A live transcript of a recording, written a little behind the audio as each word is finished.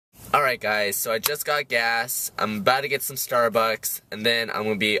Alright guys, so I just got gas, I'm about to get some Starbucks, and then I'm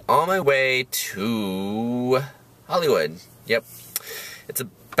going to be on my way to Hollywood. Yep. It's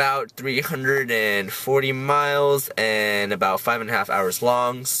about 340 miles and about 5.5 hours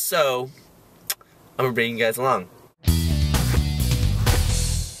long, so I'm going to bring you guys along.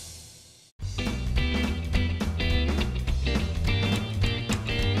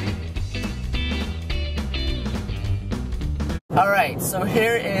 Alright, so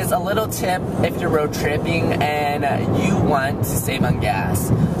here is a little tip if you're road tripping and you want to save on gas.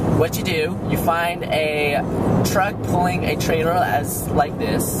 What you do, you find a truck pulling a trailer like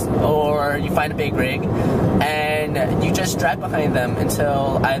this, or you find a big rig, and you just drive behind them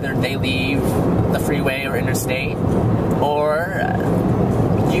until either they leave the freeway or interstate, or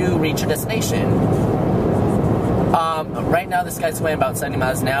you reach your destination. Right now this guy's going about 70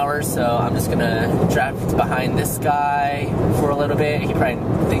 miles an hour, so I'm just gonna drive behind this guy for a little bit. He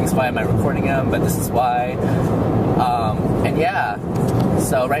probably thinks why am I recording him, but this is why. And yeah,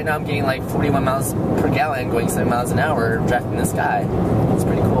 so right now I'm getting like 41 miles per gallon going 7 miles an hour driving this guy. It's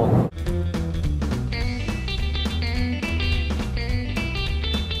pretty cool.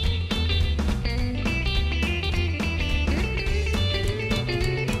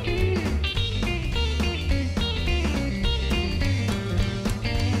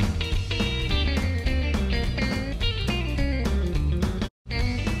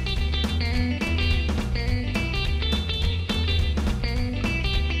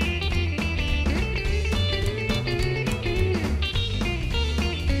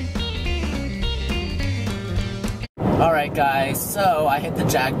 Alright guys, so I hit the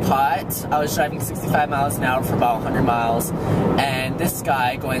jackpot. I was driving 65 miles an hour for about 100 miles, and this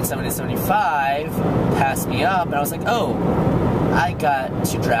guy going 70 to 75 passed me up, and I was like, oh, I got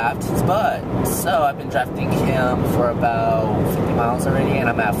to draft his butt. So I've been drafting him for about 50 miles already, and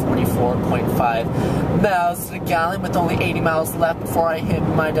I'm at 44.5 miles to the gallon with only 80 miles left before I hit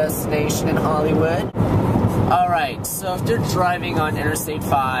my destination in Hollywood. Alright, so if you're driving on Interstate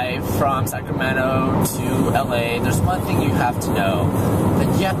 5 from Sacramento to LA, there's one thing you have to know, that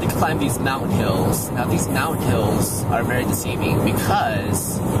you have to climb these mountain hills. Now these mountain hills are very deceiving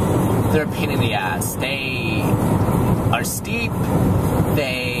because they're a pain in the ass. They are steep,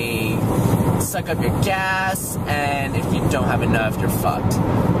 they suck up your gas, and if you don't have enough, you're fucked.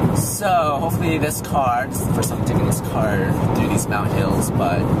 So hopefully this is the first time I'm taking this car through these mountain hills,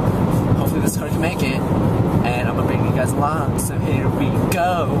 but hopefully this car can make it. And I'm gonna bring you guys along, so here we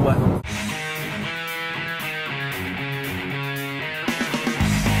go.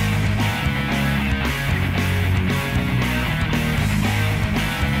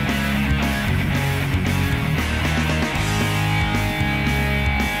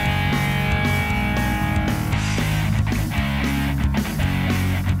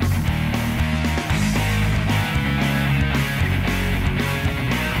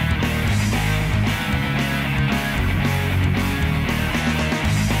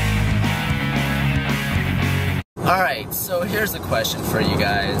 Alright, so here's a question for you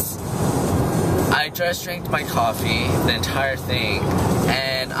guys. I just drank my coffee, the entire thing,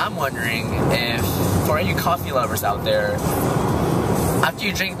 and I'm wondering if, for any coffee lovers out there, after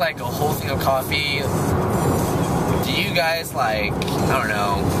you drink like a whole thing of coffee, do you guys like, I don't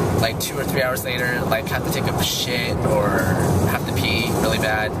know, like 2 or 3 hours later, like have to take a shit or have to pee really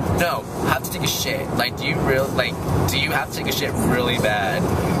bad? No, have to take a shit. Like, do you have to take a shit really bad?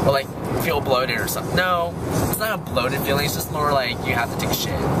 Or like, feel bloated or something? No, it's not a bloated feeling, it's just more like you have to take a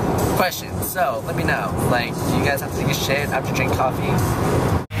shit. Question, so let me know, like, do you guys have to take a shit after you drink coffee?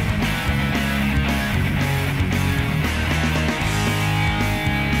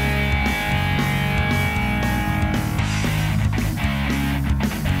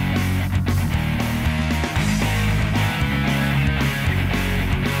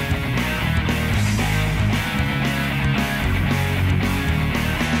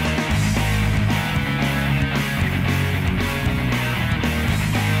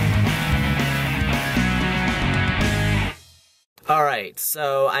 Alright,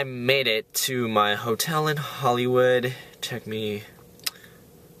 so I made it to my hotel in Hollywood. It took me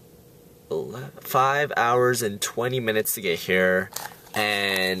 5 hours and 20 minutes to get here.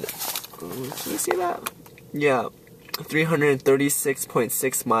 And, can you see that? Yeah,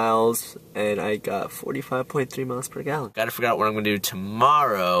 336.6 miles, and I got 45.3 miles per gallon. Gotta figure out what I'm gonna do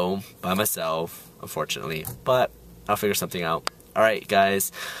tomorrow by myself, unfortunately, but I'll figure something out. Alright,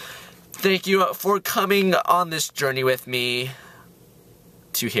 guys, thank you for coming on this journey with me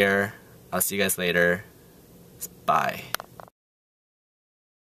to here. I'll see you guys later. Bye.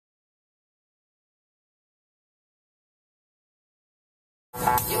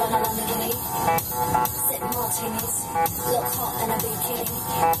 You want a Lamborghini? Sip martinis, look hot in a bikini.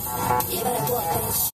 You better work, bitch.